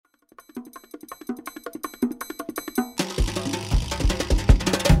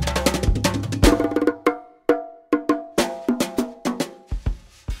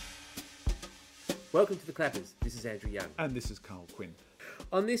Welcome to The Clappers. This is Andrew Young. And this is Carl Quinn.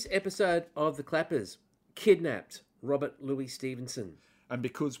 On this episode of The Clappers, kidnapped Robert Louis Stevenson. And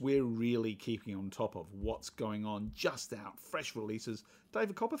because we're really keeping on top of what's going on, just out, fresh releases,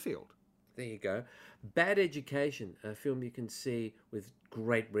 David Copperfield. There you go. Bad Education, a film you can see with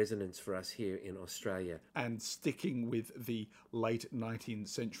great resonance for us here in Australia. And sticking with the late 19th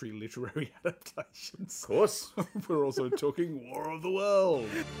century literary adaptations. Of course. We're also talking War of the World.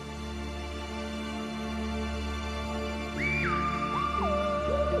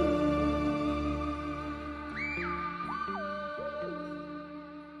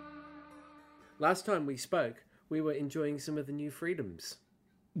 Last time we spoke, we were enjoying some of the new freedoms.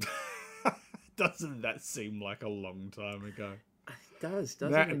 Doesn't that seem like a long time ago? It does,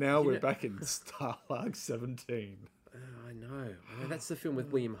 doesn't it? Now we're back in Stalag 17. Oh, I know. That's the film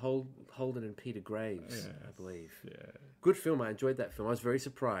with William Holden and Peter Graves, I believe. Yeah. Good film. I enjoyed that film. I was very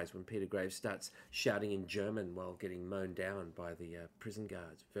surprised when Peter Graves starts shouting in German while getting mown down by the prison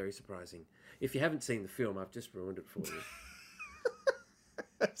guards. Very surprising. If you haven't seen the film, I've just ruined it for you.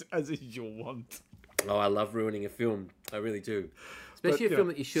 As is your want. Oh, I love ruining a film. I really do. Especially a film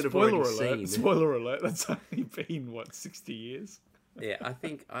that you should have already seen. Spoiler alert, that's only been, 60 years? Yeah, I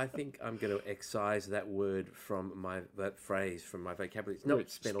think I'm going to excise that phrase from my vocabulary. It's not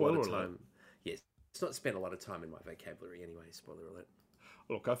spent a lot of time. Yes, it's not spent a lot of time in my vocabulary anyway. Spoiler alert.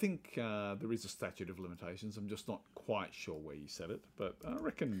 Look, I think there is a statute of limitations. I'm just not quite sure where you said it, but I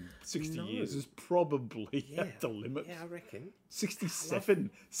reckon 60 years is probably at the limit. Yeah, I reckon. 67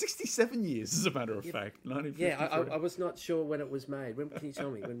 years, as a matter of fact. 1953. Yeah, I was not sure when it was made. When can you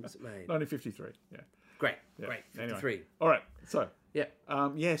tell me? When was it made? 1953, yeah. Great. 53. Anyway. All right, so... Yeah.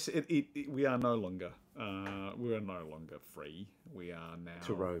 Yes, we are no longer free. We are now...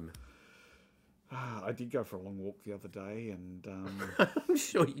 To roam. I did go for a long walk the other day, and I'm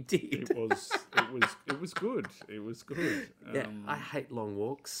sure you did. It was good. It was good. Yeah, I hate long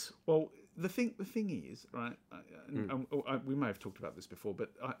walks. Well, the thing is, right? We may have talked about this before,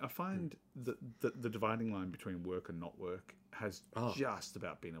 but I find that the dividing line between work and not work has just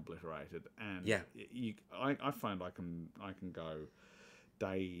about been obliterated, and I find I can go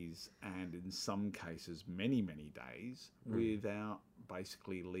days, and in some cases many days, without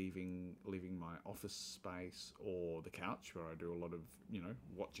basically leaving my office space or the couch, where I do a lot of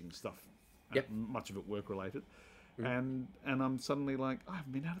watching stuff, much of it work related, and I'm suddenly like, I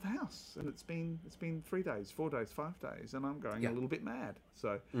haven't been out of the house, and it's been 3 days, 4 days, 5 days, and I'm going a little bit mad.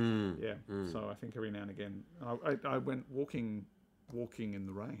 So so I think every now and again I went walking in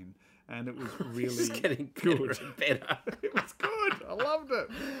the rain, and it was really it's getting good. Better. It was good. I loved it.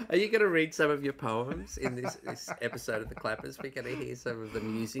 Are you going to read some of your poems in this episode of The Clappers? We're going to hear some of the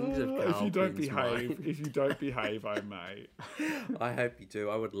musings of Carl If you don't Quinn's behave, mind. if you don't behave, I may. I hope you do.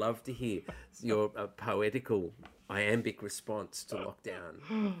 I would love to hear your poetical, iambic response to lockdown.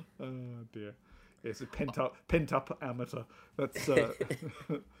 Oh dear. Yes, a pent up amateur. That's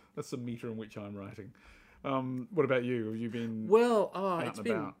that's the meter in which I'm writing. What about you? Have you been it's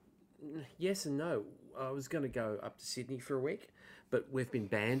been about? Yes and no. I was going to go up to Sydney for a week, but we've been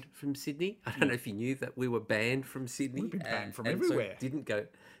banned from Sydney. I don't know if you knew that we were banned from Sydney. We've been banned from everywhere. So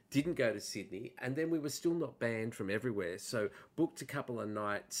didn't go to Sydney, and then we were still not banned from everywhere. So booked a couple of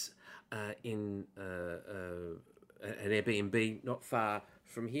nights in an Airbnb not far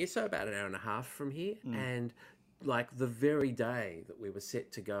from here, so about an hour and a half from here, and like the very day that we were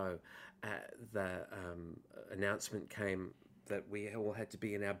set to go, the announcement came that we all had to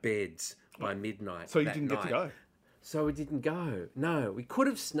be in our beds by midnight. So you didn't get to go? So we didn't go. No, we could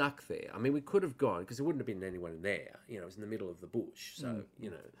have snuck there. I mean, we could have gone because there wouldn't have been anyone there. It was in the middle of the bush. So,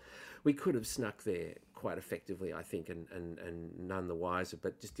 we could have snuck there quite effectively, I think, and none the wiser,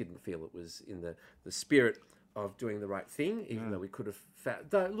 but just didn't feel it was in the spirit of doing the right thing, even though we could have found...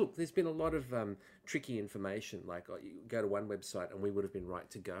 Though, look, there's been a lot of tricky information, like you go to one website and we would have been right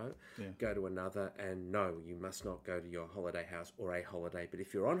to go, go to another, and no, you must not go to your holiday house or a holiday. But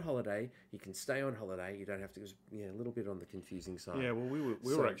if you're on holiday, you can stay on holiday. You don't have to... It was a little bit on the confusing side. Yeah, well,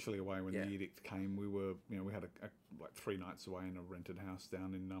 we were actually away when the edict came. We were, we had like 3 nights away in a rented house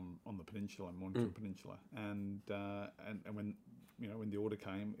down in on the peninsula, Mornington Peninsula, and when when the order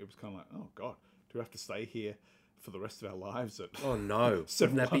came, it was kind of like, oh God, do we have to stay here for the rest of our lives at wouldn't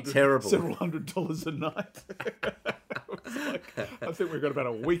that be terrible? Several $100s a night. I think we've got about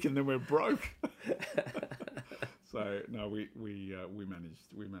a week and then we're broke. So no, we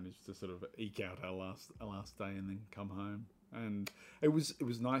managed to sort of eke out our last day and then come home, and it was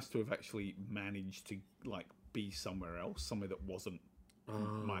nice to have actually managed to like be somewhere else, somewhere that wasn't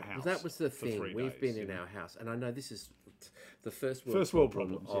my house. Well, that was the for thing. 3 We've days, been in you know. our house, and I know this is the first First world world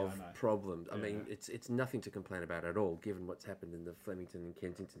problem problems, yeah, I of know. problems. I mean, it's nothing to complain about at all, given what's happened in the Flemington and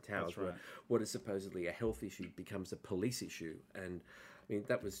Kensington Towers, That's where right. what is supposedly a health issue becomes a police issue. And I mean,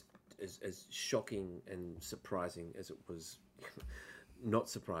 that was as shocking and surprising as it was. Not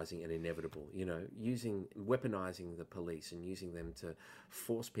surprising and inevitable, you know, weaponizing the police and using them to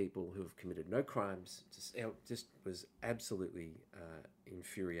force people who have committed no crimes just was absolutely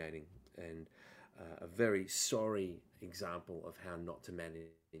infuriating and a very sorry example of how not to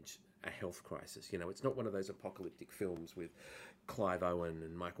manage a health crisis. You know, it's not one of those apocalyptic films with Clive Owen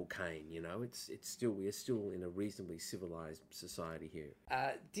and Michael Caine. You know, we are still in a reasonably civilized society here.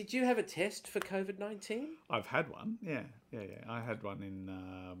 Did you have a test for COVID-19? I've had one. Yeah. I had one in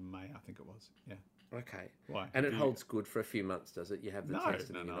May, I think it was. Yeah. Okay. Why? And it holds good for a few months, does it? You have the test,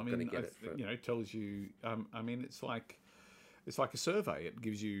 and you're not going to get it for. You know, it tells you. I mean, it's like a survey. It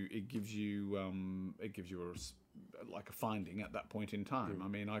gives you like a finding at that point in time. I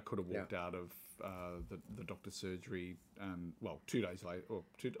mean, I could have walked out of the doctor's surgery, and 2 days later, I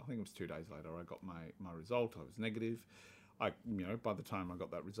think it was 2 days later, I got my result. I was negative. By the time I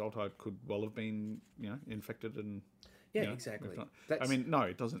got that result, I could well have been, infected and. Yeah, exactly. I mean, no,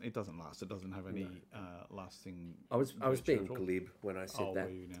 it doesn't. It doesn't last. It doesn't have any lasting. I was being glib when I said that.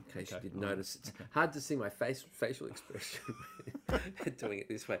 In case you didn't notice, it's hard to see my facial expression doing it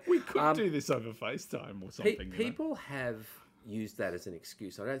this way. We could do this over FaceTime or something. People have used that as an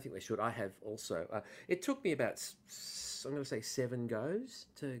excuse. I don't think they should. I have also. It took me about, I'm going to say, 7 goes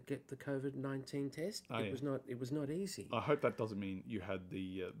to get the COVID-19 test. It was not easy. I hope that doesn't mean you had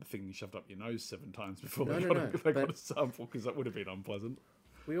the thing shoved up your nose 7 times before they got a sample, because that would have been unpleasant.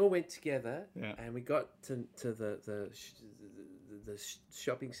 We all went together, and we got to the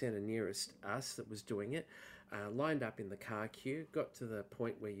shopping centre nearest us that was doing it. Lined up in the car queue, got to the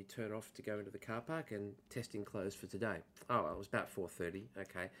point where you turn off to go into the car park, and testing closed for today. Oh, well, it was about 4:30.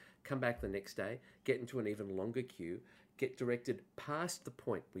 Okay, come back the next day, get into an even longer queue, get directed past the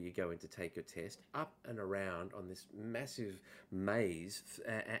point where you go in to take your test, up and around on this massive maze,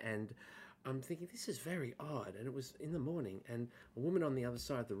 and I'm thinking, this is very odd. And it was in the morning, and a woman on the other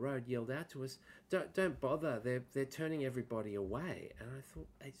side of the road yelled out to us, "Don't bother. They're turning everybody away." And I thought,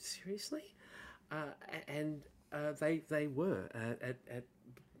 hey, seriously? They were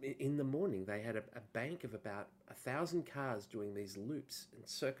in the morning. They had a bank of about 1,000 cars doing these loops and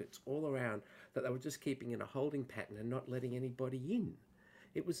circuits all around that they were just keeping in a holding pattern and not letting anybody in.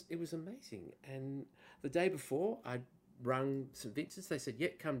 It was amazing. And the day before, I'd rung St Vincent's. They said, "Yeah,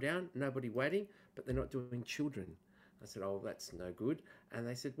 come down. Nobody waiting, but they're not doing children." I said, "Oh, that's no good." And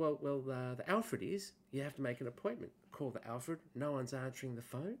they said, "Well, the Alfred is. You have to make an appointment. Call the Alfred. No one's answering the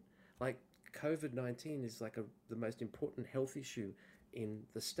phone." Like, COVID-19 is like the most important health issue in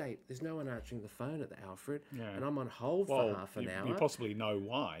the state. There's no one answering the phone at the Alfred, and I'm on hold for half an hour. You possibly know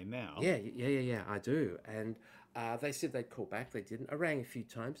why now. Yeah, I do. And they said they'd call back. They didn't. I rang a few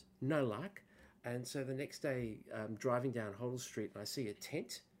times, no luck. And so the next day, driving down Hoddle Street, and I see a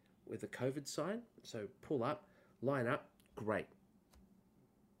tent with a COVID sign. So pull up, line up, great.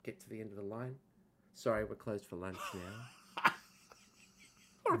 Get to the end of the line. Sorry, we're closed for lunch now.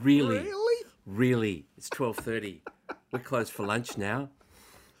 Really? It's 12:30. We're closed for lunch now.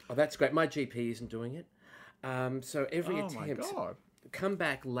 Oh, that's great. My GP isn't doing it. So every attempt. My God. Come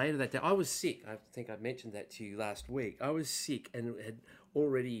back later that day. I was sick. I think I mentioned that to you last week. I was sick and had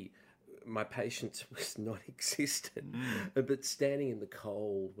already. My patience was non-existent. But standing in the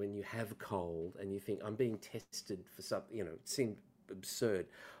cold when you have a cold and you think, I'm being tested for something, it seemed absurd.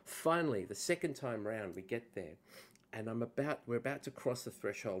 Finally, the second time round, we get there. And we're about to cross the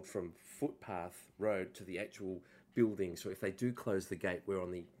threshold from footpath road to the actual building. So if they do close the gate, we're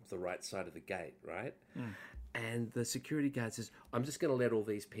on the right side of the gate, right? And the security guard says, "I'm just going to let all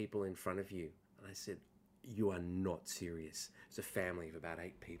these people in front of you." And I said, "You are not serious." It's a family of about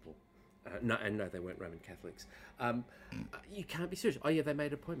 8 people. No, they weren't Roman Catholics. You can't be serious. Oh, yeah, they made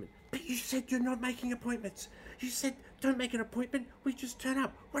an appointment. But you said you're not making appointments. You said don't make an appointment. We just turn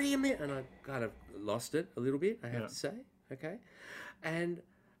up. What do you mean? And I kind of lost it a little bit, I have to say. Okay. And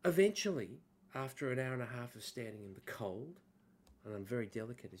eventually, after an hour and a half of standing in the cold, and I'm very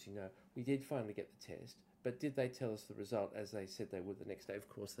delicate, as you know, we did finally get the test. But did they tell us the result as they said they would the next day? Of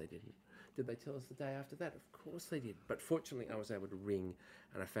course they didn't. Did they tell us the day after that? Of course they did. But fortunately, I was able to ring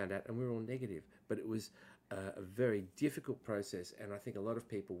and I found out, and we were all negative. But it was a very difficult process, and I think a lot of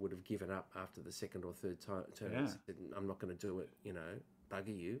people would have given up after the second or third turn and said, "I'm not going to do it,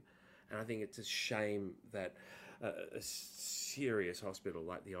 bugger you." And I think it's a shame that a serious hospital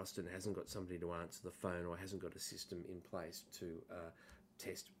like the Austin hasn't got somebody to answer the phone or hasn't got a system in place to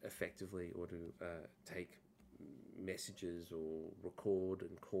test effectively or to take messages or record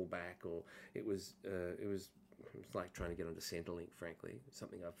and call back, or it was like trying to get onto Centrelink, frankly.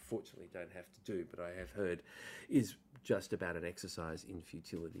 Something I fortunately don't have to do, but I have heard is just about an exercise in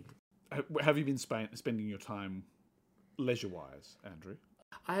futility. Have you been spending your time leisure-wise, Andrew?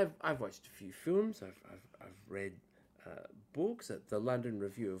 I've watched a few films. I've read books at the London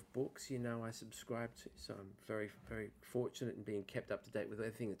Review of Books. I subscribe to, so I'm very, very fortunate in being kept up to date with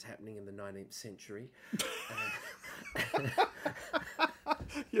everything that's happening in the 19th century.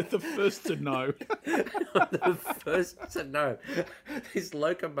 You're the first to know. I'm the first to know. These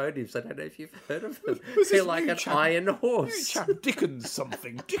locomotives, I don't know if you've heard of them. They're like an iron horse. Dickens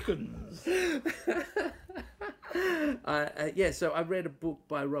something. Dickens. So I read a book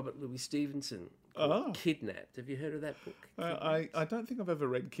by Robert Louis Stevenson called Kidnapped. Have you heard of that book? I don't think I've ever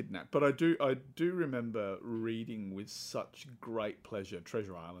read Kidnapped, but I do remember reading with such great pleasure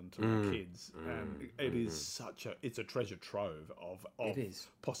Treasure Island to my kids, and it is it's a treasure trove of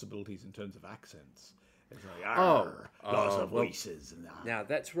possibilities in terms of accents. It's like, lots of voices. Now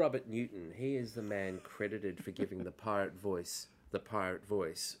that's Robert Newton. He is the man credited for giving the pirate voice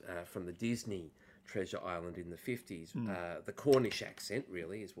from the Disney Treasure Island in the 50s. The Cornish accent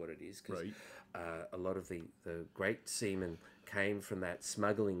really is what it is, because a lot of the great seamen came from that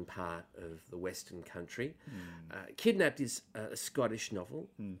smuggling part of the Western country. Kidnapped is a Scottish novel,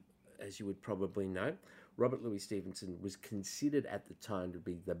 as you would probably know. Robert Louis Stevenson was considered at the time to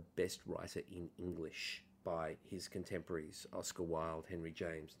be the best writer in English by his contemporaries, Oscar Wilde, Henry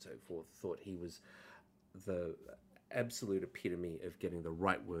James, and so forth. Thought he was the absolute epitome of getting the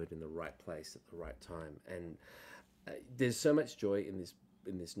right word in the right place at the right time. And there's so much joy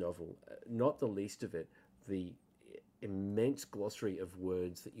in this novel, not the least of it the immense glossary of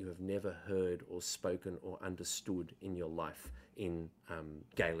words that you have never heard or spoken or understood in your life in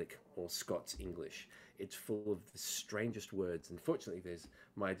Gaelic or Scots English. It's full of the strangest words. And fortunately,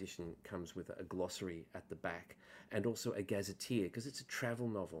 my edition comes with a glossary at the back and also a gazetteer, because it's a travel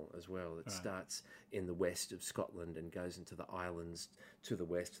novel as well. It starts in the west of Scotland and goes into the islands to the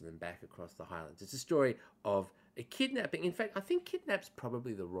west and then back across the Highlands. It's a story of a kidnapping. In fact, I think kidnap's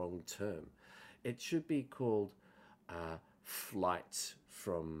probably the wrong term. It should be called flight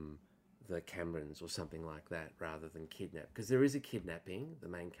from the Camerons or something like that, rather than kidnap, because there is a kidnapping. The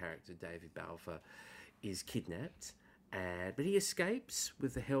main character, David Balfour, is kidnapped, but he escapes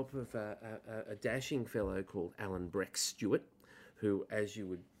with the help of a dashing fellow called Alan Breck Stewart, who, as you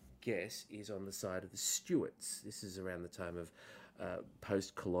would guess, is on the side of the Stuarts. This is around the time of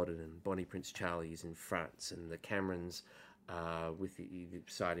post-Culloden, and Bonnie Prince Charlie is in France, and the Camerons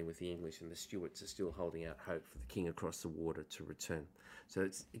siding with the English, and the Stuarts are still holding out hope for the king across the water to return. So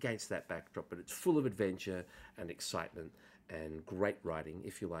it's against that backdrop, but it's full of adventure and excitement and great writing,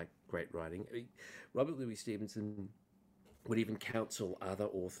 if you like great writing. Robert Louis Stevenson would even counsel other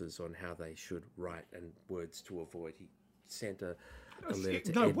authors on how they should write and words to avoid. He sent a letter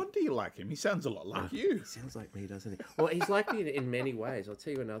to No wonder you like him. He sounds a lot like you. He sounds like me, doesn't he? Well, he's like me in many ways. I'll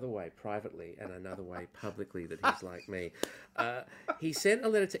tell you another way privately and another way publicly that he's like me. He sent a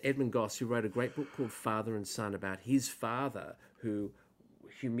letter to Edmund Goss, who wrote a great book called Father and Son, about his father, who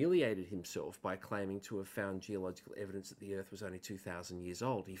humiliated himself by claiming to have found geological evidence that the Earth was only 2,000 years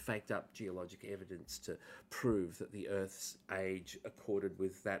old. He faked up geologic evidence to prove that the Earth's age accorded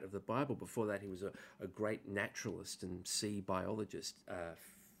with that of the Bible. Before that, he was a great naturalist and sea biologist,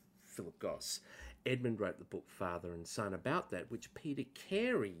 Philip Goss. Edmund wrote the book Father and Son about that, which Peter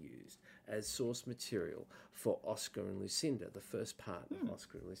Carey used as source material for Oscar and Lucinda, the first part of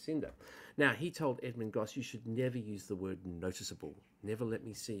Oscar and Lucinda. Now, he told Edmund Goss, you should never use the word noticeable. Never let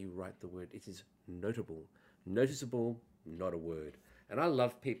me see you write the word. It is notable. Noticeable, not a word. And I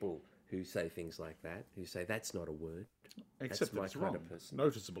love people who say things like that, who say that's not a word. Except that's my kind of person.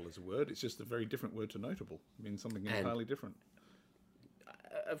 Noticeable is a word. It's just a very different word to notable. It means something entirely different.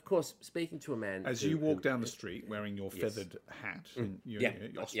 Of course, speking to a man... As you walk down the street wearing your feathered hat and your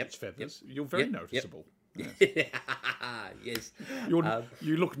ostrich feathers, you're very noticeable. Yes. Yes.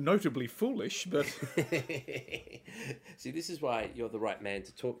 You look notably foolish, but... See, this is why you're the right man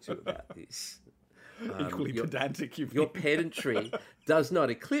to talk to about this. Equally pedantic. Your pedantry does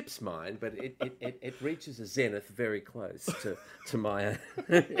not eclipse mine, but it reaches a zenith very close to mine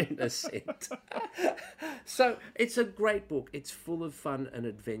in a sense. So it's a great book. It's full of fun and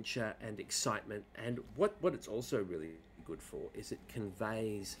adventure and excitement. And what it's also really good for is it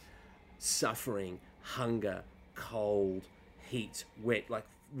conveys suffering, hunger, cold, heat, wet. Like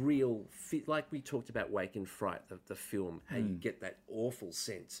real, like we talked about Wake in Fright, the film, how you get that awful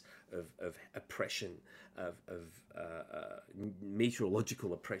sense of oppression, of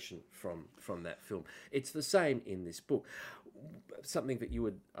meteorological oppression from that film. It's the same in this book. Something that you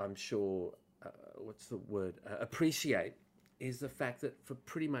would, I'm sure, appreciate is the fact that for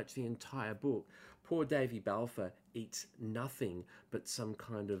pretty much the entire book, poor Davy Balfour eats nothing but some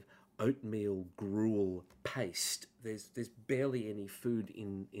kind of oatmeal gruel paste. There's barely any food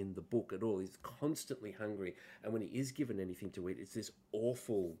in the book at all. He's constantly hungry, and when he is given anything to eat, it's this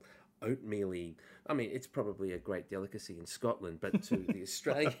awful oatmeal-y. I mean, it's probably a great delicacy in Scotland, but to the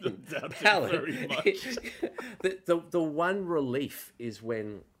Australian palate, the one relief is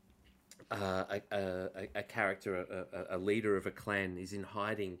when a character, a leader of a clan, is in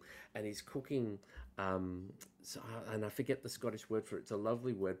hiding and he's cooking. And I forget the Scottish word for it. It's a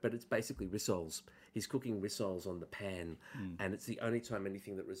lovely word, but it's basically rissoles. He's cooking rissoles on the pan, and it's the only time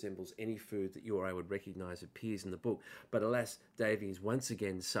anything that resembles any food that you or I would recognise appears in the book. But alas, Davy is once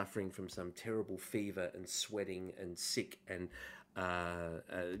again suffering from some terrible fever and sweating and sick, and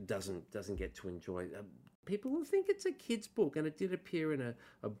doesn't get to enjoy. People will think it's a kid's book, and it did appear in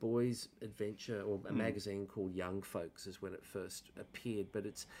a boys' adventure or a magazine called Young Folks, is when it first appeared. But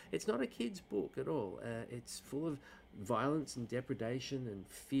it's not a kid's book at all. It's full of violence and depredation and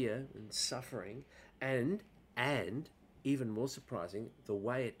fear and suffering, and even more surprising, the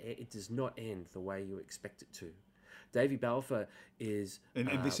way it does not end the way you expect it to. Davy Balfour is...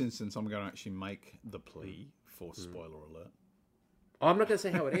 In this instance, I'm going to actually make the plea for spoiler alert. I'm not going to say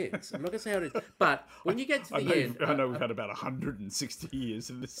how it ends. I'm not going to say how it ends. But when you get to the end... I know we've had about 160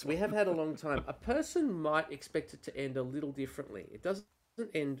 years in this one. We have had a long time. A person might expect it to end a little differently. It doesn't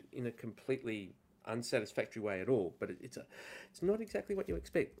end in a completely unsatisfactory way at all, but it's not exactly what you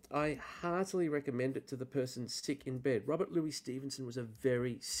expect. I heartily recommend it to the person sick in bed. Robert Louis Stevenson was a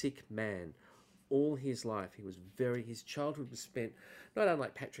very sick man. All his life, his childhood was spent, not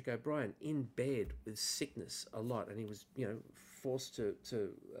unlike Patrick O'Brian, in bed with sickness a lot, and he was, forced to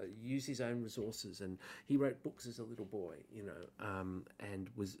use his own resources, and he wrote books as a little boy, and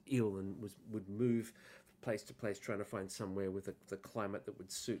was ill and would move place to place trying to find somewhere with the climate that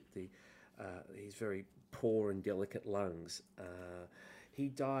would suit his very poor and delicate lungs. He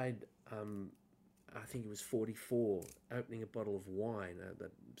died. I think he was 44, opening a bottle of wine. The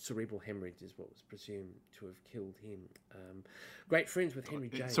cerebral hemorrhage is what was presumed to have killed him. Great friends with Henry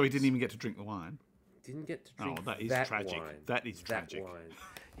James. So he didn't even get to drink the wine? Didn't get to drink that is tragic. wine. That is tragic. Wine.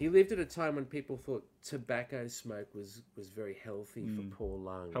 He lived at a time when people thought tobacco smoke was very healthy for poor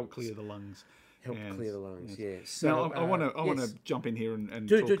lungs. Help clear the lungs. Clear the lungs, yes. So, now, I want to jump in here and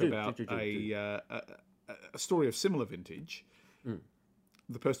talk about a story of similar vintage.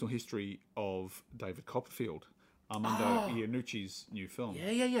 The personal history of David Copperfield, Armando Iannucci's new film.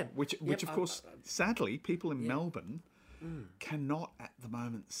 Yeah. Which of course, sadly, people in Melbourne cannot at the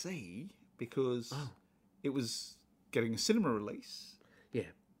moment see because it was getting a cinema release. Yeah.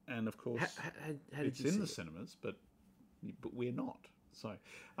 And of course, how it's in the cinemas, but we're not. So,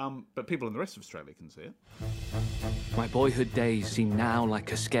 but people in the rest of Australia can see it. My boyhood days seem now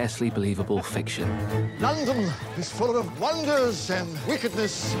like a scarcely believable fiction. London is full of wonders and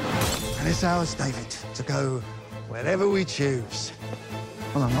wickedness. And it's ours, David, to go wherever we choose.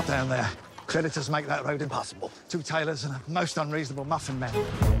 Well, I'm not down there. Creditors make that road impossible. 2 tailors and a most unreasonable muffin man.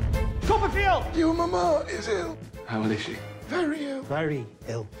 Copperfield! Your mama is ill. How old is she? Very ill. Very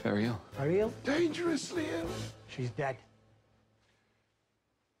ill. Very ill. Very ill? Dangerously ill. She's dead.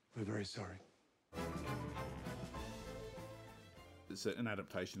 We're very sorry. It's an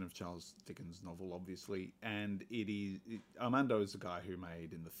adaptation of Charles Dickens' novel, obviously, and Armando is the guy who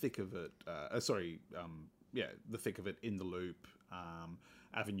made In the Thick of It. The Thick of It, In the Loop,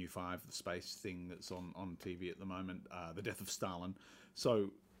 Avenue 5, the space thing that's on TV at the moment, The Death of Stalin.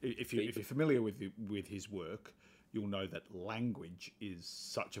 So, if you're familiar with his work, you'll know that language is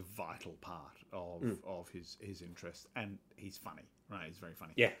such a vital part of his interest, and he's funny, right? He's very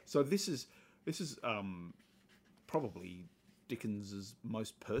funny. Yeah. So this is probably Dickens's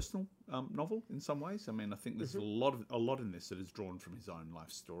most personal novel in some ways. I mean, I think there's a lot in this that is drawn from his own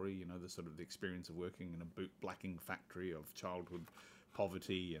life story. The sort of the experience of working in a boot blacking factory, of childhood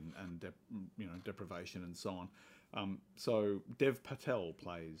poverty and deprivation and so on. So Dev Patel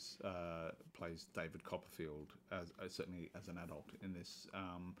plays David Copperfield certainly as an adult in this,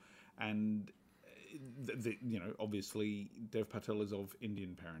 and obviously Dev Patel is of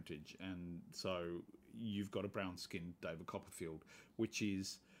Indian parentage, and so you've got a brown-skinned David Copperfield, which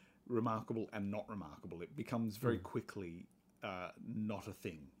is remarkable and not remarkable. It becomes very quickly not a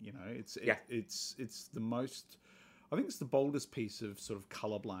thing. It's the most. I think it's the boldest piece of sort of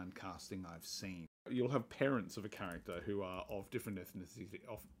colourblind casting I've seen. You'll have parents of a character who are of different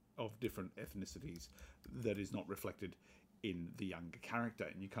ethnicities that is not reflected in the younger character,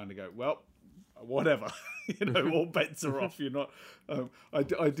 and you kind of go, well, whatever, all bets are off. You're not. I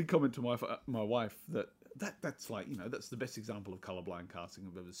did comment to my wife that's like, that's the best example of colourblind casting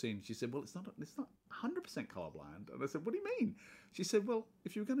I've ever seen. She said, well, it's not 100% colourblind, and I said, what do you mean? She said, well,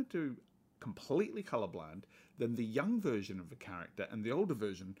 if you're going to do completely colourblind, then the young version of the character and the older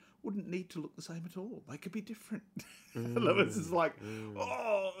version wouldn't need to look the same at all. They could be different. And I was just like,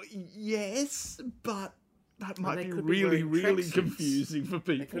 oh, yes, but that might be really, really confusing for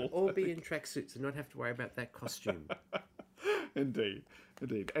people. They could all be in tracksuits and not have to worry about that costume. Indeed.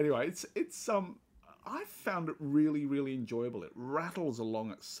 Anyway, it's I found it really, really enjoyable. It rattles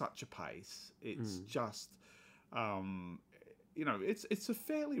along at such a pace. It's just, it's a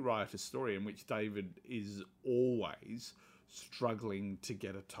fairly riotous story in which David is always struggling to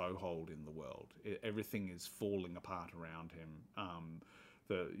get a toehold in the world. Everything is falling apart around him.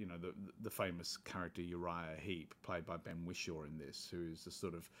 The famous character Uriah Heep, played by Ben Whishaw in this, who is the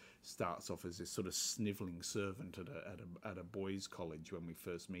sort of starts off as this sort of snivelling servant at a boys' college when we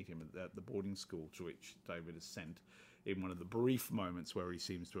first meet him at the boarding school to which David is sent, in one of the brief moments where he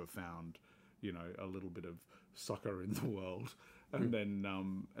seems to have found, a little bit of soccer in the world, and then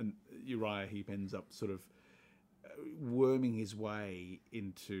and Uriah Heep ends up sort of worming his way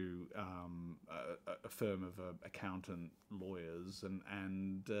into a firm of accountant lawyers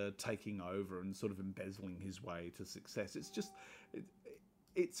and taking over and sort of embezzling his way to success.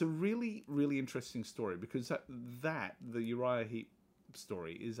 It's a really, really interesting story, because the Uriah Heep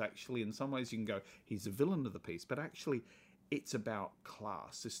story is actually, in some ways you can go, he's a villain of the piece, but actually it's about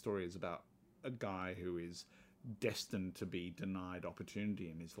class. This story is about a guy who is destined to be denied opportunity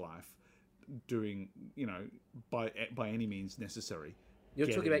in his life, doing, by any means necessary. You're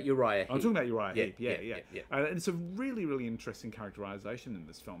talking about Uriah Heep. I'm talking about Uriah Heep, yeah. And it's a really, really interesting characterization in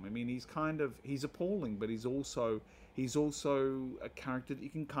this film. I mean, he's appalling, but he's also a character that you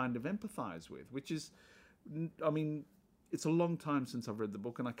can kind of empathize with, which is, it's a long time since I've read the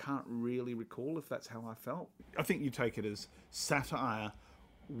book, and I can't really recall if that's how I felt. I think you take it as satire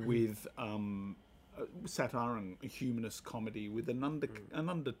with satire and a humanist comedy with an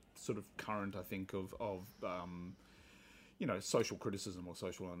under sort of current, I think, of social criticism or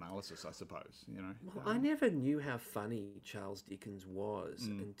social analysis, I suppose. Well, I never knew how funny Charles Dickens was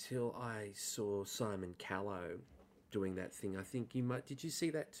until I saw Simon Callow doing that thing. I think you might. Did you see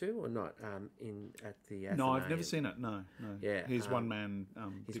that too, or not? At the Athenaeum? No, I've never seen it. No. Yeah, his one man.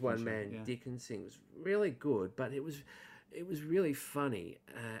 Dickens thing was really good, but it was really funny,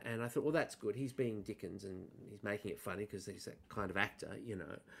 and I thought, well, that's good. He's being Dickens, and he's making it funny because he's that kind of actor,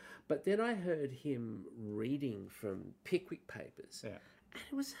 But then I heard him reading from Pickwick Papers, and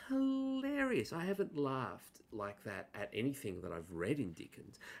it was hilarious. I haven't laughed like that at anything that I've read in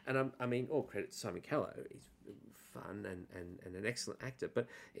Dickens. And all credit to Simon Callow. He's fun and an excellent actor, but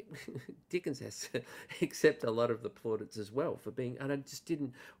Dickens has to accept a lot of the plaudits as well for being, and I just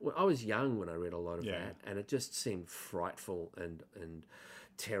didn't, I was young when I read a lot of that, and it just seemed frightful and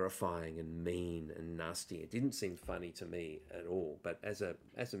terrifying and mean and nasty. It didn't seem funny to me at all, but as a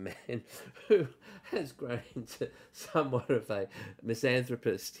man who has grown into somewhat of a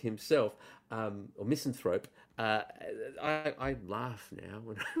misanthropist himself, or misanthrope, I laugh now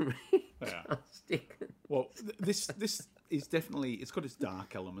when I read Charles Dickens. Well, this is definitely, it's got its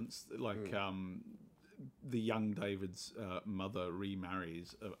dark elements, like the young David's mother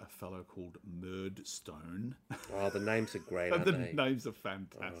remarries a fellow called Murdstone. Oh, the names are great, aren't the they? names are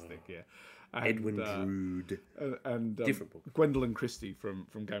fantastic, yeah. And, Edwin Drood. And different book. Gwendolyn Christie from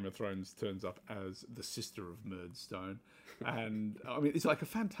Game of Thrones turns up as the sister of Murdstone. And it's like a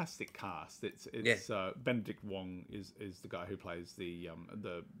fantastic cast. It's Benedict Wong is the guy who plays the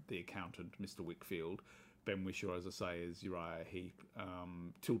accountant, Mr. Wickfield. Ben Whishaw, as I say, is Uriah Heep.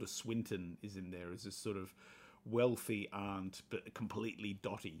 Tilda Swinton is in there as this sort of wealthy aunt, but completely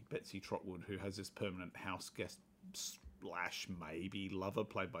dotty Betsy Trotwood, who has this permanent house guest / maybe lover,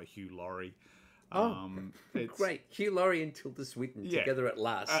 played by Hugh Laurie. Great. Hugh Laurie and Tilda Swinton together at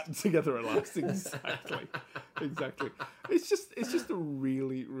last. Together at last, exactly. Exactly. It's just a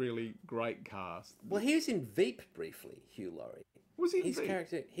really, really great cast. Well, he was in Veep briefly, Hugh Laurie. Was he?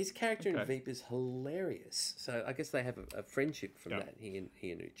 His character in Veep is hilarious. So I guess they have a friendship from that. He and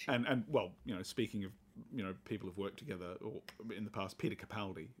Uchi. And well, speaking of people who've worked together or in the past, Peter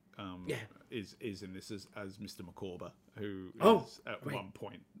Capaldi is in this as Mr. Micawber, who is at one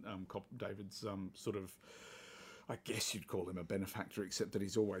point David's sort of, I guess you'd call him a benefactor, except that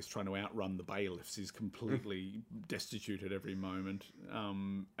he's always trying to outrun the bailiffs. He's completely destitute at every moment.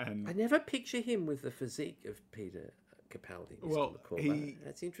 And I never picture him with the physique of Peter Capaldi. Well,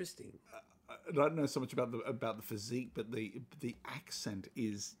 that's interesting. I don't know so much about the physique, but the accent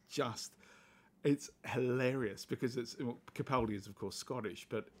is just, it's hilarious because Capaldi is of course Scottish,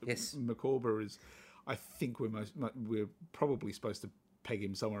 but yes. Micawber is, I think we're probably supposed to peg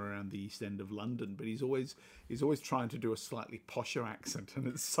him somewhere around the East End of London, but he's always trying to do a slightly posher accent, and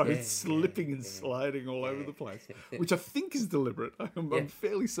it's so slipping and sliding all over the place, which I think is deliberate. I'm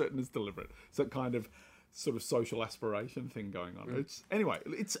fairly certain it's deliberate. It's that kind of sort of social aspiration thing going on. It's a lot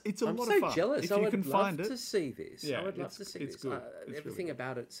of fun. I'm so jealous. I would love to see this. Yeah, I would love to see this. Good. Everything really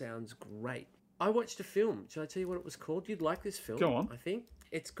about it sounds great. I watched a film. Shall I tell you what it was called? You'd like this film. Go on. I think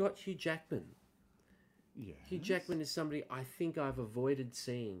it's got Hugh Jackman. Yes. Hugh Jackman is somebody I think I've avoided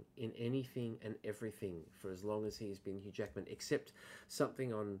seeing in anything and everything for as long as he's been Hugh Jackman, except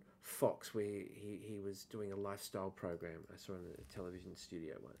something on Fox where he was doing a lifestyle program I saw in a television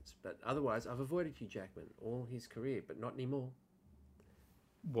studio once. But otherwise, I've avoided Hugh Jackman all his career, but not anymore.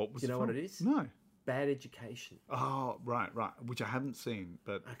 What was Do you know what it is? No. Bad Education. Oh, right. Which I haven't seen,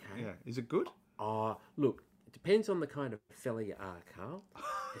 but yeah. Is it good? Look, it depends on the kind of fella you are, Carl.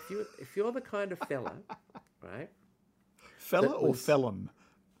 If you're the kind of fella, right? Fella or felon?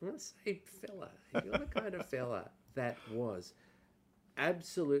 Let's say fella. If you're the kind of fella that was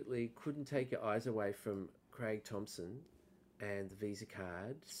absolutely couldn't take your eyes away from Craig Thompson and the Visa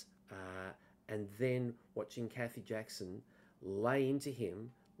cards, and then watching Kathy Jackson lay into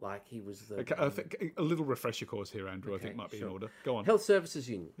him like he was the... Okay, I think a little refresher course here, Andrew, I think might be in order. Go on. Health Services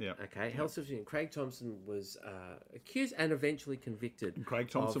Union. Yeah. Okay, Health Services Union. Craig Thompson was accused and eventually convicted. And Craig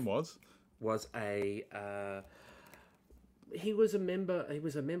Thompson was a... he was a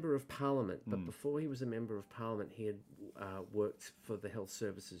member of Parliament, but before he was a member of Parliament, he had worked for the Health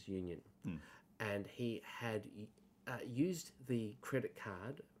Services Union. And he had used the credit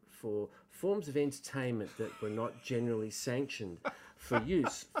card for forms of entertainment that were not generally sanctioned for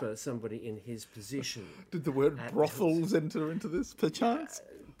use for somebody in his position. Did the word brothels enter into this, perchance?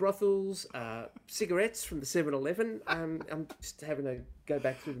 Brothels, cigarettes from the 7-Eleven. I'm just having to go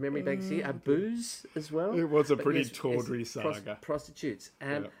back through the memory banks here. Booze as well. It was a pretty tawdry saga. Prostitutes.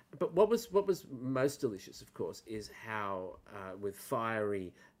 But what was most delicious, of course, is how, with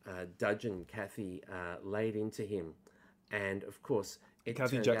fiery dudgeon, Kathy laid into him. And, of course...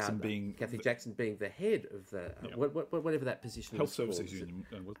 Kathy Jackson being the head of the whatever that position Health Services Union.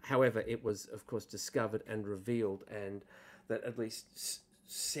 However, it was of course discovered and revealed, and that at least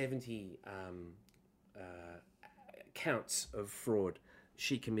 70 counts of fraud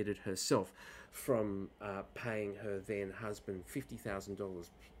she committed herself, from paying her then husband $50,000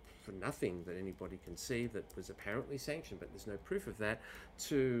 for nothing that anybody can see that was apparently sanctioned, but there's no proof of that,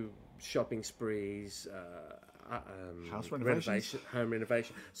 to shopping sprees. House renovations? Home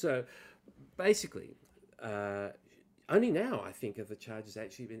renovation. So basically, only now I think of the charges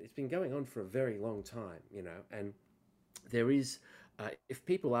actually it's been going on for a very long time, and there is, if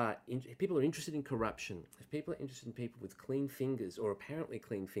people are interested in corruption, if people are interested in people with clean fingers or apparently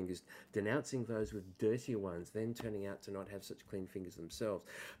clean fingers, denouncing those with dirtier ones, then turning out to not have such clean fingers themselves.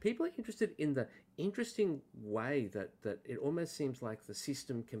 People are interested in the interesting way that it almost seems like the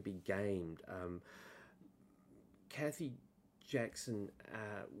system can be gamed. Kathy Jackson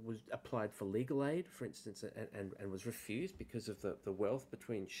was applied for legal aid, for instance, and was refused because of the wealth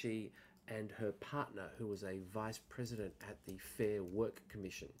between she and her partner, who was a vice president at the Fair Work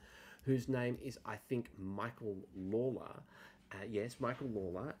Commission, whose name is, I think, Michael Lawler. Yes, Michael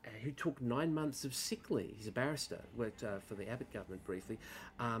Lawler, who took 9 months of sick leave. He's a barrister, worked for the Abbott government briefly.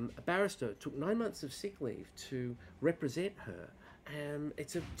 A barrister took 9 months of sick leave to represent her.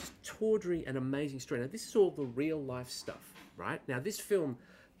 It's a just tawdry and amazing story. Now, this is all the real life stuff, right? Now, this film,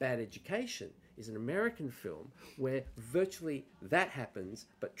 Bad Education, is an American film where virtually that happens,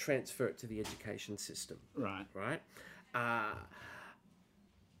 but transfer it to the education system. Right?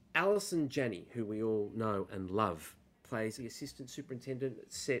 Alison Janney, who we all know and love, plays the assistant superintendent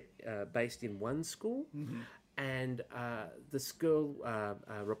based in one school. And this girl,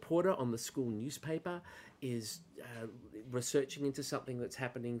 reporter on the school newspaper, is researching into something that's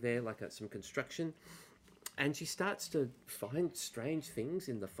happening there, like some construction. And she starts to find strange things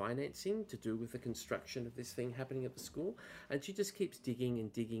in the financing to do with the construction of this thing happening at the school. And she just keeps digging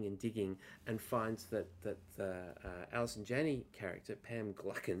and digging and digging, and finds that the Alison Janney character, Pam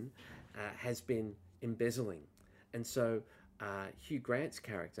Gluckin, has been embezzling. And so Hugh Grant's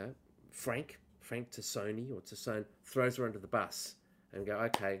character, Frank Tassone, throws her under the bus and go,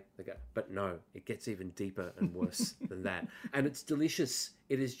 okay. They go, but no, it gets even deeper and worse than that. And it's delicious.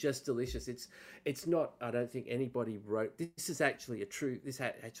 It is just delicious. It's not, I don't think anybody wrote, this is actually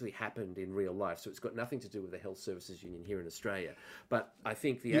actually happened in real life. So it's got nothing to do with the Health Services Union here in Australia. But I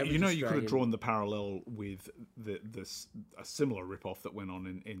think the average you Australian... could have drawn the parallel with a similar rip-off that went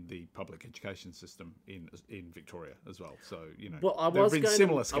on in the public education system in Victoria as well. So, well, there have been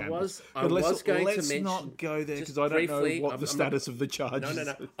similar scandals. Let's not go there because I don't know what the status of the charges.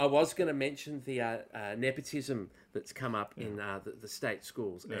 No. I was going to mention the nepotism that's come up in the state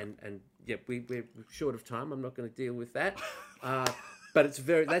schools, and we're short of time. I'm not going to deal with that, but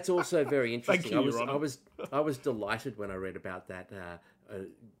that's also very interesting. Thank you, I was delighted when I read about that.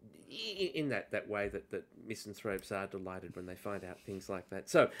 In that way that misanthropes are delighted when they find out things like that.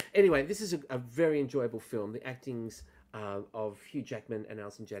 So anyway, this is a very enjoyable film. The acting's of Hugh Jackman and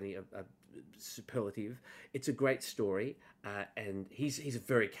Alison Janney are superlative. It's a great story, and he's a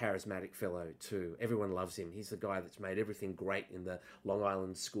very charismatic fellow too. Everyone loves him. He's the guy that's made everything great in the Long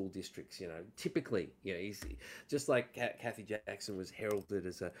Island school districts. Typically, he's just like Kathy Jackson was heralded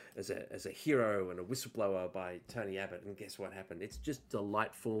as a hero and a whistleblower by Tony Abbott. And guess what happened? It's just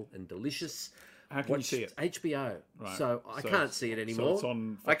delightful and delicious. How can you see it? HBO. Right. So I can't see it anymore. So it's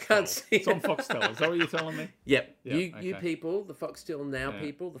on Foxtel. I can't see it. It's on Foxtel. Is that what you're telling me? Yep. Yeah, You people, the Foxtel Now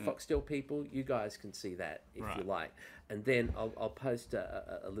people, the yeah. Foxtel people, you guys can see that if Right. you like. And then I'll post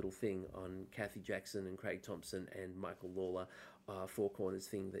a little thing on Kathy Jackson and Craig Thompson and Michael Lawler, Four Corners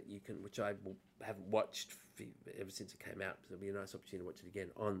thing that you can, which I haven't watched ever since it came out. So it'll be a nice opportunity to watch it again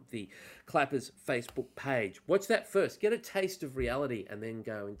on the Clappers Facebook page. Watch that first. Get a taste of reality, and then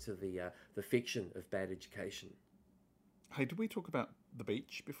go into the fiction of Bad Education. Hey, did we talk about The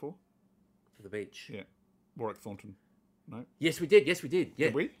Beach before? The Beach. Yeah. Warwick Thornton. No? Yes, we did. Yeah.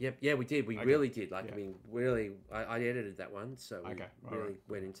 Did we? Yep. Yeah, we did. We Okay. really did. Like, Yeah. I mean, really, I edited that one, so we Okay. All really right.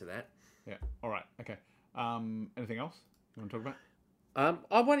 went into that. Yeah. All right. Okay. Anything else you want to talk about?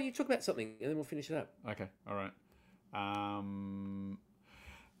 Why don't you talk about something, and then we'll finish it up. Okay. All right.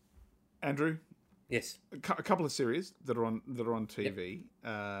 Andrew, Yes. a couple of series that are on TV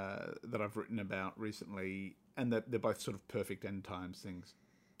that I've written about recently, and they're both sort of perfect end times things.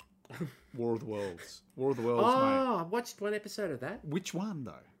 War of the Worlds. War of the Worlds, mate. I watched one episode of that. Which one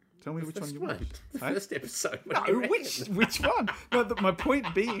though? Tell me which one First you one. watched. The Hey? first episode. No, which one? No, my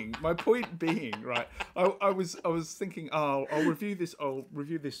point being, right? I was thinking, I'll review this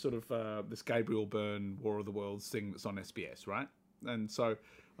sort of this Gabriel Byrne War of the Worlds thing that's on SBS, right? And so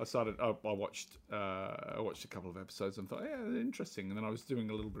I started. I watched a couple of episodes and thought, yeah, interesting. And then I was doing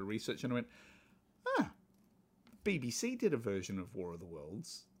a little bit of research and I went, BBC did a version of War of the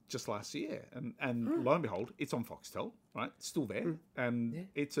Worlds just last year, and lo and behold, it's on Foxtel, right? It's still there, and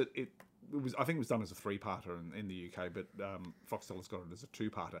it was, I think it was done as a 3-parter in the UK, but Foxtel has got it as a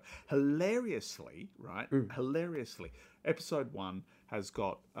 2-parter. Hilariously, episode 1 has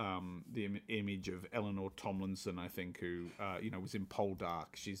got the image of Eleanor Tomlinson, I think, who was in Poldark.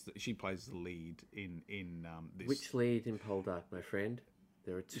 She plays the lead in this. Which lead in Poldark, my friend?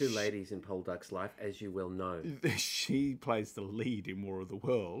 There are 2 ladies in Poldark's life, as you well know. She plays the lead in War of the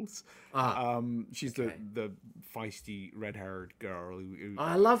Worlds. She's okay. the feisty red-haired girl. Who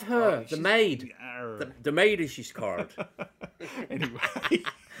I love her. The maid. The maid, as she's called. Anyway.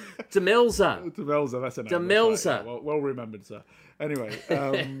 Demelza. Demelza, that's a name. Demelza. Right. Yeah, well remembered, sir. Anyway,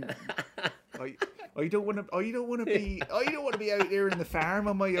 you don't want to be out there in the farm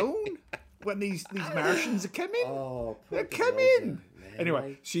on my own when these Martians are coming. Oh, they're poor coming. Demelza. Man,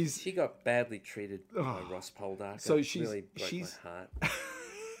 Anyway, she got badly treated by Ross Poldark. So it really broke my heart.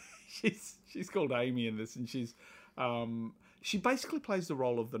 she's called Amy in this, and she basically plays the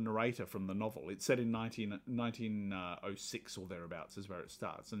role of the narrator from the novel. It's set in 1906 or thereabouts is where it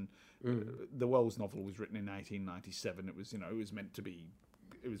starts, and the Wells novel was written in 1897. It was it was meant to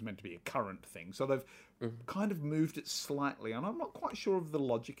be a current thing. So they've kind of moved it slightly, and I'm not quite sure of the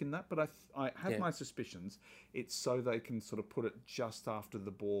logic in that, but I have my suspicions. It's so they can sort of put it just after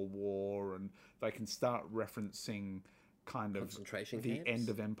the Boer War, and they can start referencing kind of the end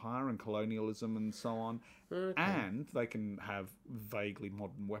of empire and colonialism and so on. Okay. And they can have vaguely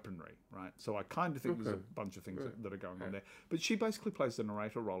modern weaponry, right? So I kind of think there's a bunch of things that are going on there. But she basically plays the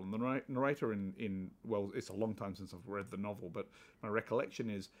narrator role, and the narrator well, it's a long time since I've read the novel, but my recollection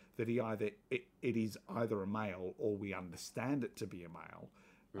is that it is either a male or we understand it to be a male.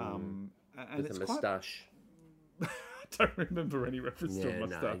 And with it's a moustache. I don't remember any reference to a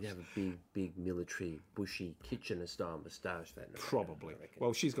moustache. No, you have a big military, bushy, Kitchener-style moustache. Probably.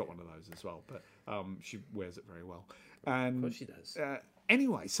 Well, she's got one of those as well, but she wears it very well. And of course she does.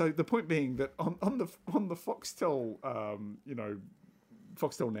 Anyway, so the point being that on the Foxtel,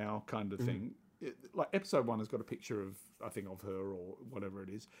 Foxtel Now kind of thing. Like episode 1 has got a picture of, I think, of her or whatever it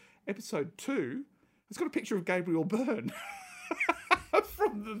is. Episode 2 has got a picture of Gabriel Byrne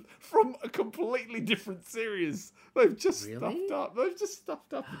from a completely different series. They've just stuffed up.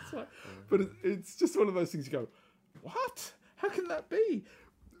 It's like, but it's just one of those things you go, what? How can that be?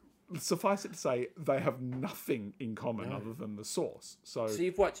 Suffice it to say, they have nothing in common other than the source. So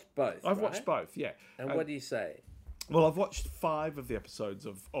you've watched both. I've watched both, yeah. And what do you say? Well, I've watched 5 of the episodes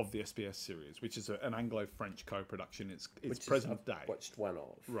of the SBS series, which is an Anglo-French co-production. It's present day. I've watched one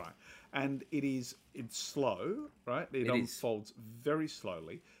of. Right. And it's slow, right? It unfolds very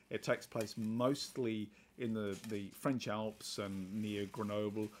slowly. It takes place mostly in the French Alps and near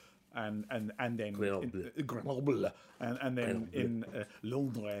Grenoble, and then Grenoble, and then in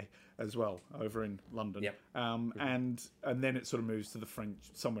Londres as well, over in London. Yep. And then it sort of moves to the French,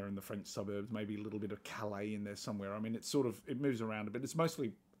 somewhere in the French suburbs, maybe a little bit of Calais in there somewhere. I mean, it moves around a bit. It's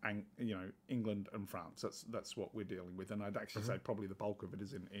mostly England and France. That's what we're dealing with, and I'd actually say probably the bulk of it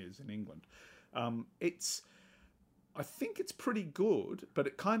is in England. I think it's pretty good, but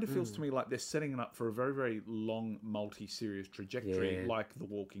it kind of feels to me like they're setting it up for a very, very long multi-series trajectory, like The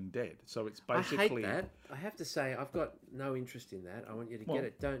Walking Dead. So it's basically... I hate that. I have to say, I've got no interest in that. I want you to get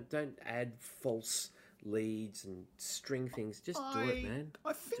it. Don't add false leads and string things. Just do it, man.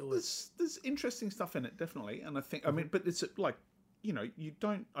 I think there's interesting stuff in it, definitely. And I think, I mean, but it's like, you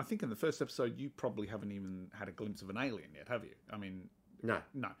don't... I think in the first episode, you probably haven't even had a glimpse of an alien yet, have you? I mean... No.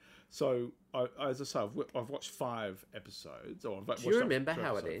 So, as I say, I've watched 5 episodes. Do you remember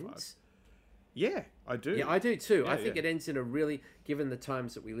how it ends? 5. Yeah, I do. Yeah, I do too. I think it ends in a really, given the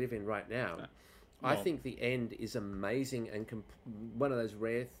times that we live in right now, I think the end is amazing and one of those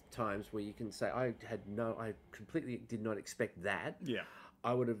rare times where you can say, I completely did not expect that. Yeah.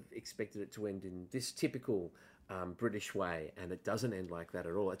 I would have expected it to end in this typical British way, and it doesn't end like that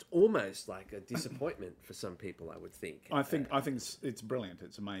at all. It's almost like a disappointment for some people, I would think. I think it's brilliant.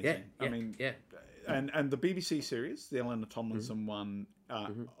 It's amazing. Yeah, I mean, yeah. And the BBC series, the Eleanor Tomlinson one,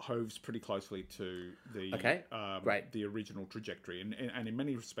 hoves pretty closely to the original trajectory, and in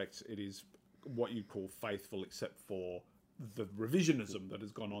many respects, it is what you call faithful, except for the revisionism that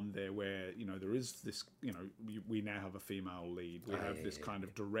has gone on there, where there is this, we now have a female lead. We have this kind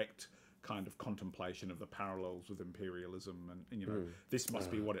of direct kind of contemplation of the parallels with imperialism, and this must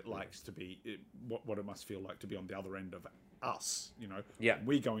be what it likes to be, what it must feel like to be on the other end of us.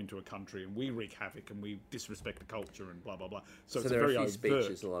 We go into a country and we wreak havoc and we disrespect the culture and blah blah blah. So it's there very are a few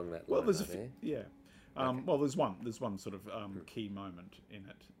speeches along that line. Well, there's one sort of key moment in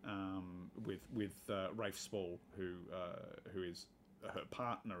it with Rafe Spall, who is her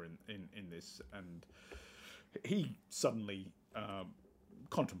partner in this, and he suddenly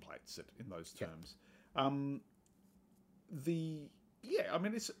contemplates it in those terms.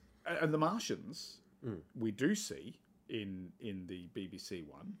 It's and the Martians we do see in the BBC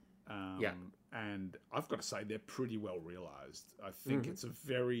one. And I've got to say they're pretty well realised. I think it's a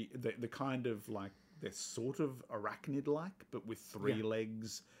very the kind of like, they're sort of arachnid-like, but with 3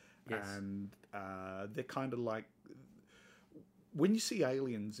 legs, and they're kind of like, when you see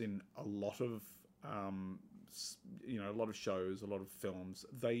aliens in a lot of a lot of shows, a lot of films,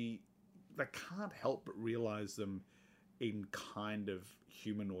 they can't help but realise them in kind of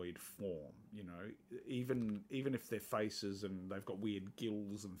humanoid form. Even if their faces and they've got weird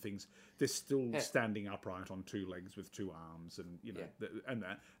gills and things, they're still standing upright on 2 legs with 2 arms, and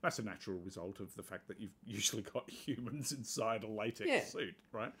that's a natural result of the fact that you've usually got humans inside a latex suit,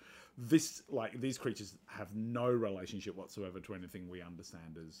 right? These creatures have no relationship whatsoever to anything we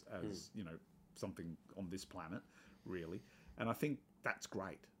understand as something on this planet, really, and I think that's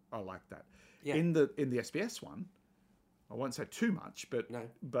great. I like that. In the SBS one, I won't say too much,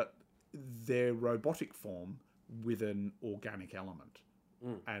 but their robotic form with an organic element,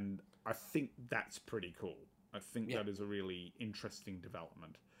 and I think that's pretty cool. I think that is a really interesting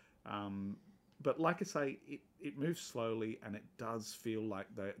development. But like I say, it moves slowly, and it does feel like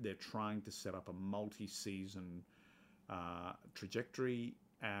they're trying to set up a multi-season trajectory.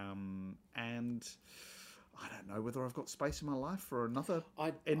 And I don't know whether I've got space in my life for another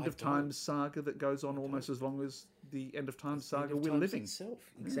End of Times saga that goes on almost as long as the End of Times saga we're living. Itself.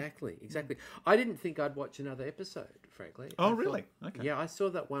 Exactly. I didn't think I'd watch another episode, frankly. Oh, really? Okay. Yeah, I saw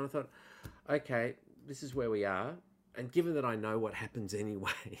that one. I thought, okay, this is where we are. And given that I know what happens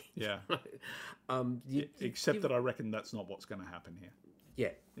anyway. Yeah. Except that I reckon that's not what's going to happen here.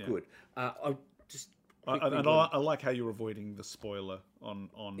 Yeah. Good. I just... I like how you're avoiding the spoiler on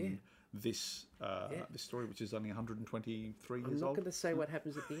this this story, which is only 123 I'm years not old. going to say what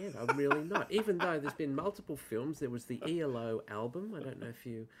happens at the end. I'm really not. Even though there's been multiple films, there was the ELO album. I don't know if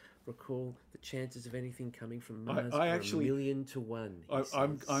you recall the chances of anything coming from Mars. I are actually- 1,000,000 to 1.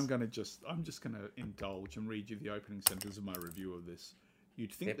 I'm just gonna indulge and read you the opening sentence of my review of this.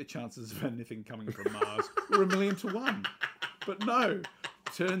 You'd think the chances of anything coming from Mars were 1,000,000 to 1, but no.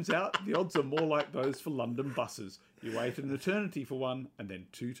 Turns out the odds are more like those for London buses. You wait an eternity for one, and then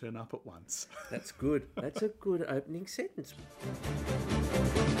 2 turn up at once. That's good. That's a good opening sentence.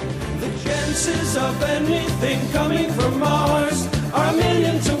 The chances of anything coming from Mars are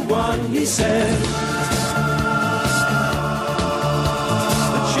 1,000,000 to 1, he said.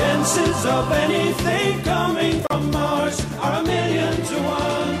 The chances of anything coming from Mars are 1,000,000 to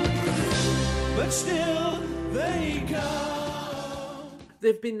 1, but still they come.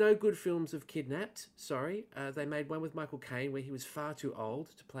 There have been no good films of Kidnapped, sorry. They made one with Michael Caine where he was far too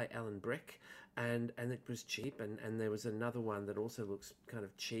old to play Alan Breck, and it was cheap, and there was another one that also looks kind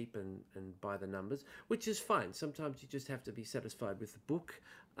of cheap and by the numbers, which is fine. Sometimes you just have to be satisfied with the book,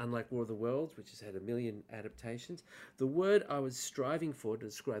 unlike War of the Worlds, which has had 1,000,000 adaptations. The word I was striving for to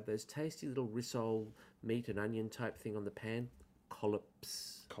describe those tasty little rissole meat and onion type thing on the pan,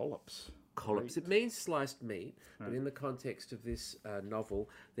 collops. Collops. Collops. It means sliced meat, but in the context of this novel,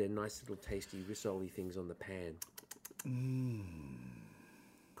 they're nice little tasty risole things on the pan.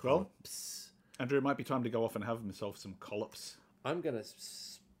 Collops. Andrew, it might be time to go off and have myself some collops. I'm going to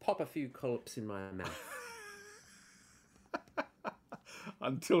pop a few collops in my mouth.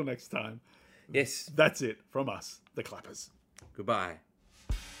 Until next time. Yes. That's it from us, the Clappers. Goodbye.